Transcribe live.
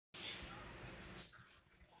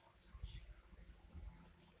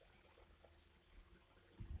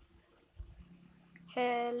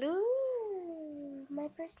Hello, my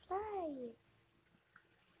first live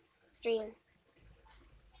stream.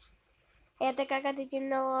 Hey, Ate Kaka, did you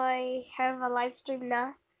know I have a live stream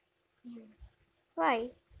now?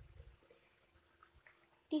 Why?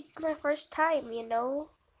 This is my first time, you know.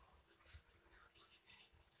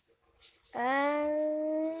 Oh.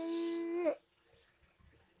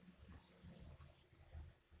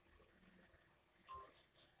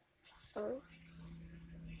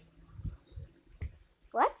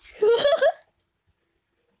 What?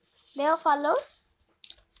 Neil follows?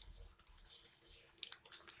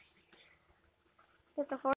 Let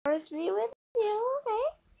the forest be with you, okay?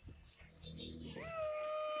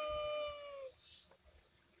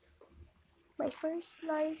 My first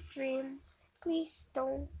live stream. Please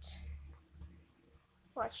don't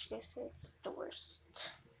watch this, it's the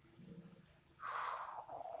worst.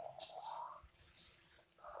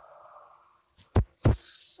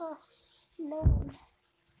 Oh, no.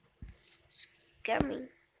 Scummy.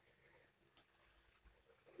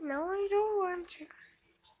 No, I don't want to.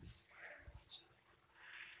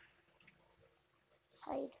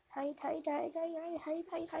 Hide.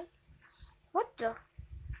 What the?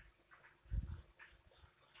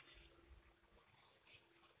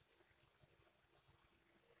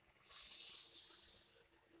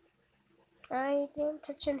 I didn't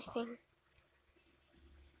touch anything.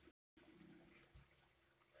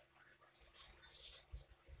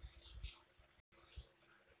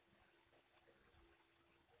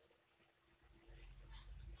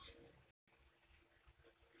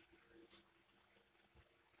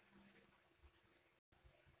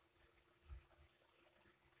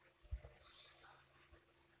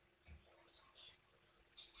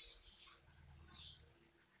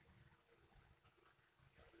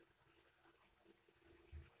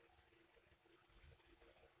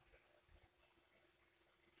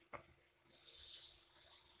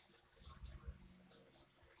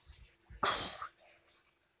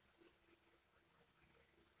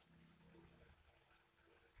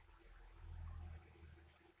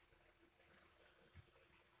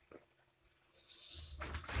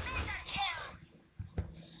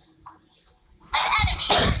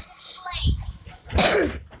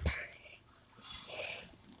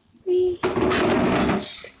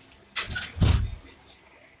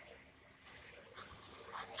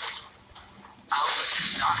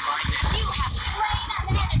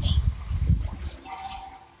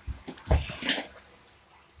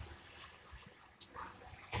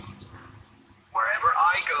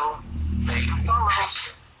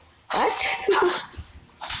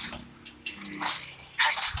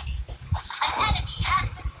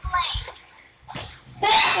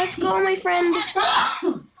 Let's go, my friend.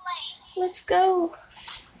 Let's go.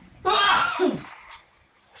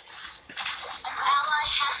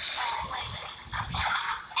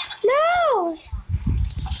 No!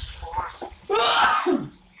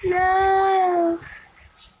 No!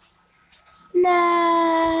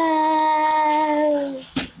 No!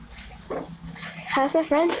 How's my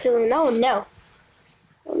friends doing? Oh no.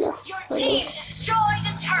 Oh no. Your team destroyed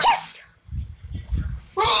a turret. Yes!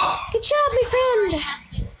 Good job, my friend! Has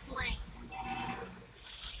been slain.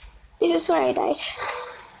 This is where I died.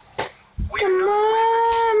 Come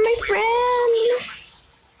on, my friend!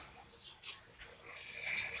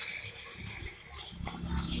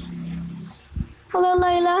 Hello,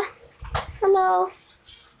 Layla. Hello.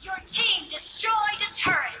 Your team destroyed a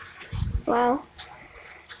turret. Wow.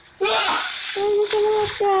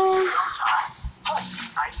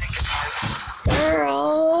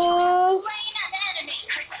 Girl.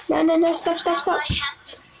 No, stop. Ally has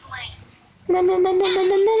been slain. No.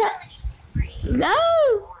 No!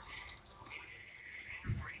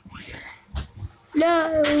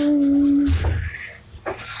 No!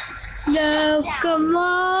 No, come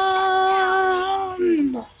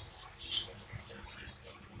on!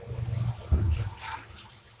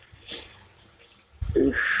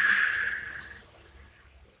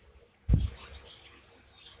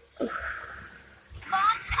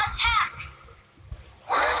 Launch attack.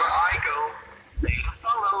 Wherever I go, Layla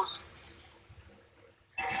follows.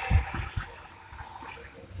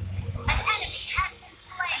 An enemy has been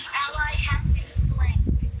slain. Ally has been slain.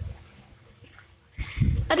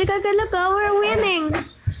 Ate Kaka, look, we're winning! Not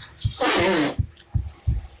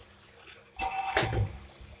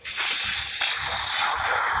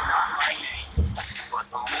my name, but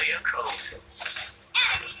only a code.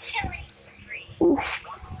 Enemy killing spree. Oof.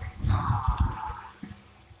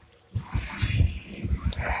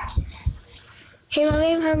 Hey, mommy,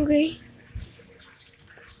 I'm hungry.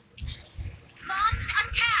 Launch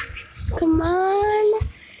attack. Come on!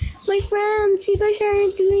 My friends, you guys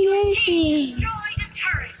aren't doing Team anything. destroyed a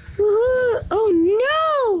Woohoo! Oh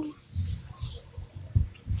no!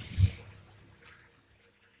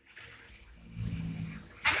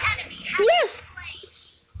 An enemy has Yes! been slain.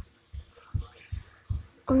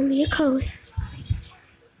 Only a code.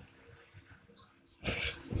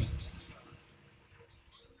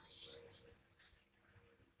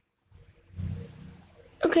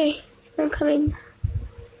 Okay, I'm coming.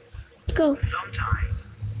 Let's go. Sometimes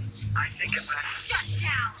I think about Shut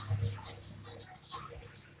down.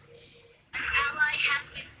 An ally has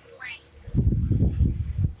been slain.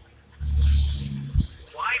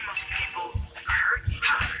 why must people hurt each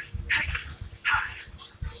other?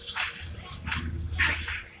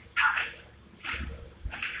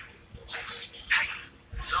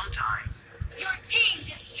 Sometimes Your team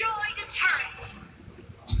destroyed a turret.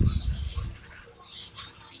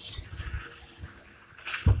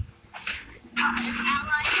 An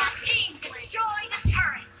ally has team destroyed a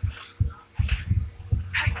turret.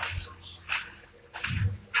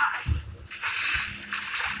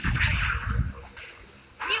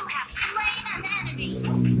 You have slain an enemy.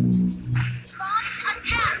 Launch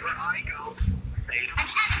attack. wherever I go, they An don't.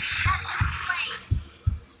 enemy has been slain.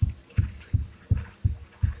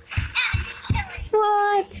 Enemy killing.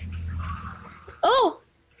 What? Oh!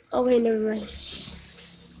 Oh wait, never mind.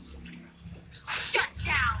 Shut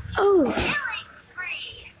down. Oh! Killing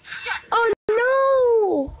spree. Shut Oh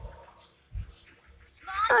no!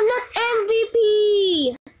 I'm not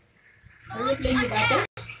MVP! Launch attack.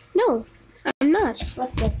 No, I'm not.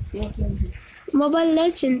 What's that? You're playing. Mobile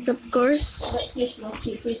Legends, of course. But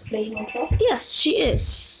she's playing herself. Yes, she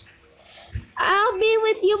is. I'll be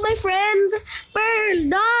with you, my friend. Pearl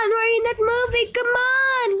Dawn, why are you not moving? Come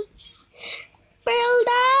on! Pearl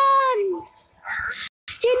Dawn!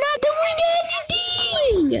 You're not doing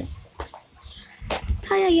anything!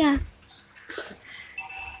 Yeah.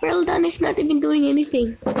 Pearl Dawn is not even doing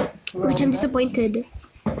anything. Which I'm disappointed.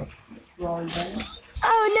 Well done.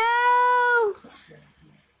 Oh no!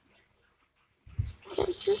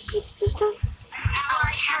 Sister?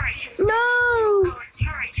 Ally turret has No! Our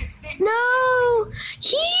turret has been No!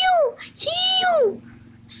 Heal! Heal!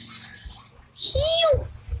 Heal!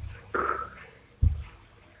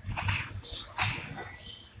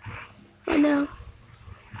 Oh no.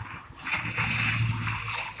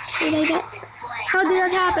 Did I get... How did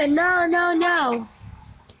that happen? No, no, no.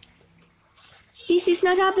 This is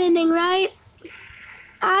not happening, right?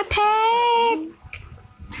 Attack! An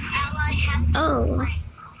ally has been Oh slain.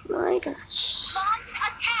 my gosh. Launch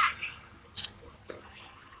attack.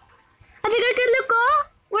 I think I can look, oh!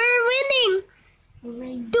 We're winning!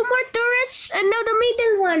 2 more turrets and now the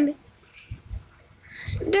middle one.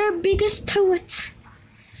 Their biggest turret.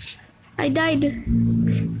 I died.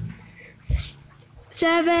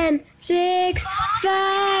 7, 6,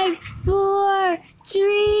 5, 4,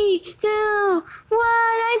 3, 2, 1.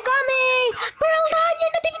 I'm coming! Pearl Dawn,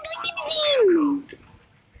 you're not even doing anything!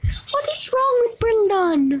 What is wrong with Pearl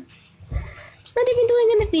Dawn? Not even doing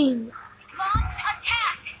anything. Launch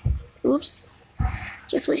attack. Oops.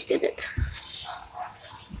 Just wasted it.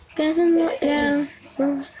 Yeah. So.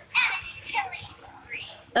 Enemy killing spree.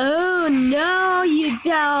 Oh no, you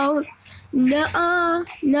don't. Nuh-uh.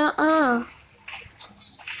 Nuh-uh.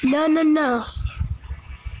 No.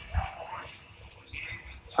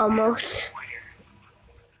 Almost.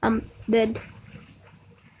 I'm dead. An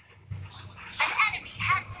enemy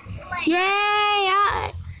has been slain. Yay!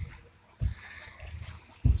 Yeah.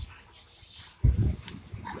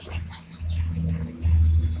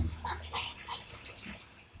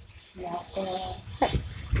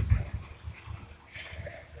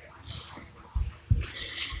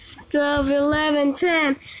 12, 11,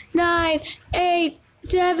 10, 9, 8,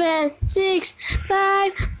 7, 6,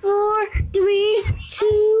 5, 4, 3,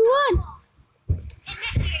 2, 1.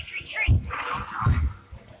 Initiate retreat.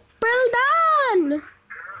 Well done!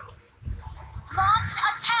 Launch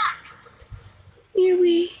attack. Here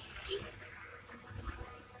we.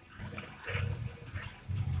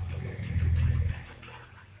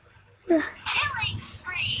 Killing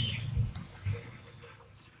spree.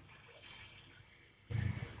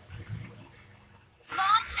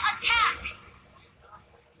 Launch attack.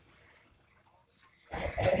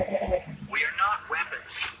 We are not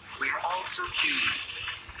weapons. We are also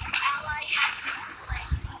humans. Ally has been slain.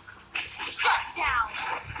 Shut down.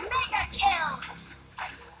 Mega kill.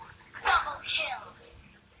 Double kill.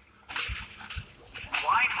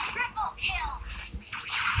 Why? Triple kill.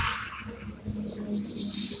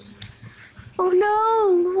 Oh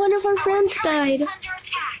no! One of our friends Our turret is died. under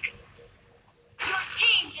attack. Your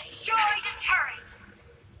team destroyed a turret.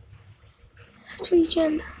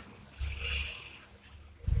 Regen.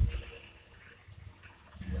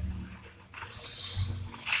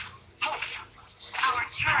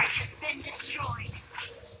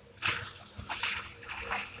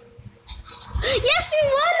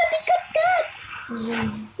 Yay!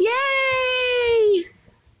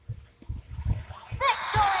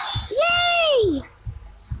 Yay!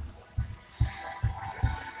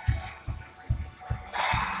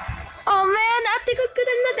 Oh man, ate ko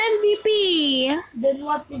not MVP. Then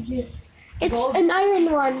what is it? It's Gold? an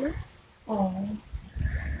iron one. Oh.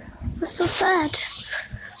 It's so sad.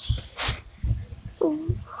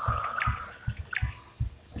 Ooh.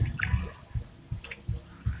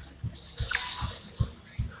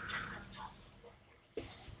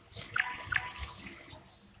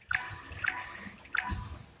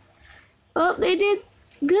 Oh, they did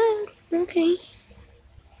good. Okay.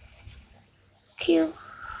 Cute.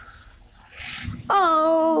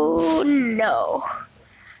 Oh no.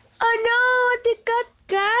 Oh no, the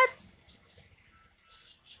cat.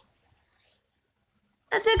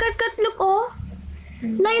 Ate cat, look oh.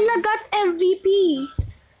 Layla got MVP.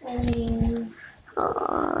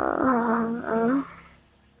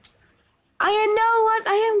 I know what,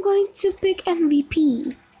 I am going to pick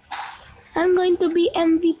MVP. I'm going to be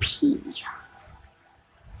MVP.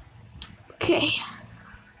 Okay.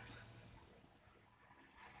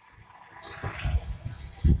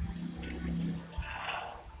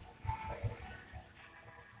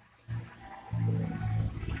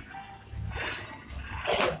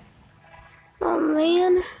 Oh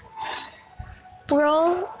man.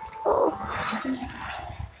 Bro. Oh.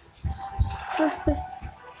 What's this?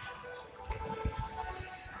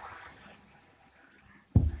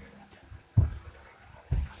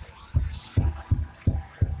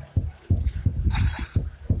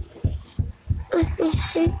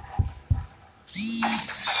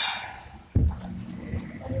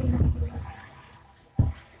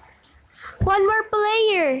 One more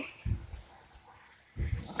player.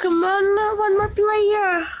 Come on, one more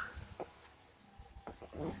player.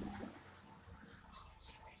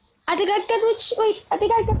 Ate Kat,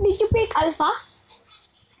 did you pick Alpha?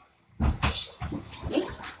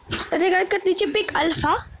 Ate Kat, did you pick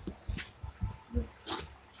Alpha?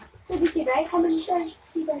 So did you die? How many times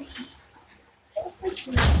did I see?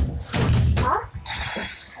 Huh?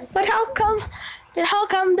 But how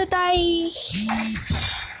come that I...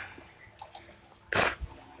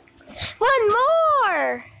 One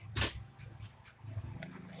more!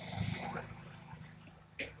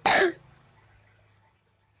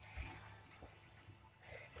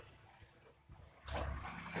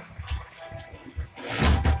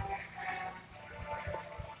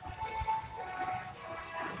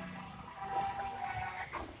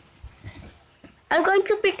 I'm going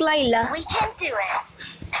to pick Layla. We can do it.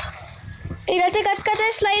 Ate Kat,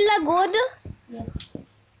 is Layla good? Yes.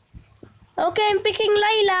 Okay, I'm picking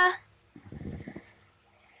Layla.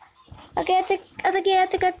 Okay, Ate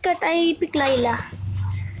Kat, I pick Layla.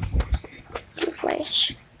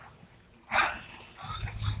 Flash.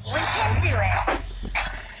 We can do it.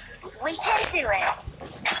 We can do it.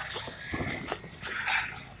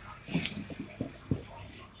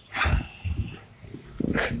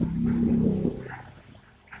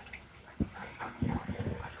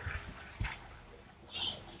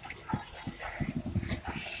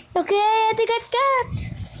 Okay, Ate Kat.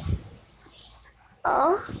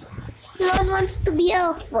 Oh, no one wants to be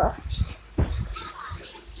Alpha.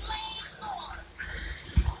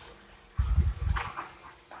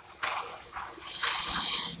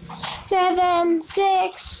 Seven,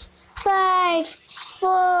 6, 5,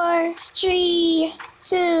 4, 3,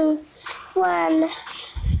 2, 1.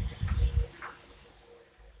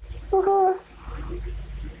 Woohoo.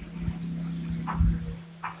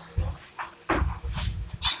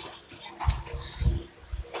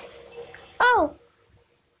 Oh,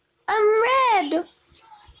 I'm red.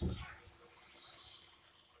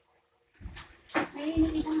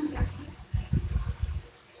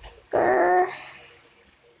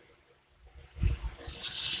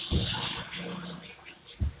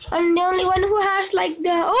 I'm the only one who has like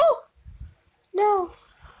the... Oh! No.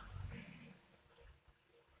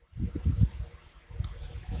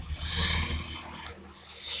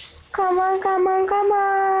 Come on.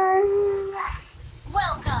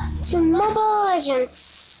 Welcome. To Mobile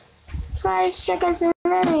Legends. 5 seconds and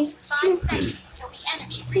enemies. 5 seconds till the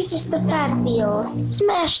enemy Reaches the battlefield.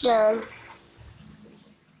 Smash them.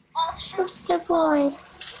 all troops. Troops deployed.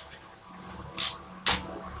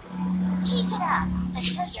 Keep it up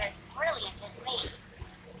until you're as brilliant as me.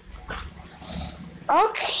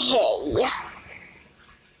 Okay.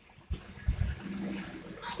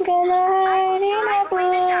 Gonna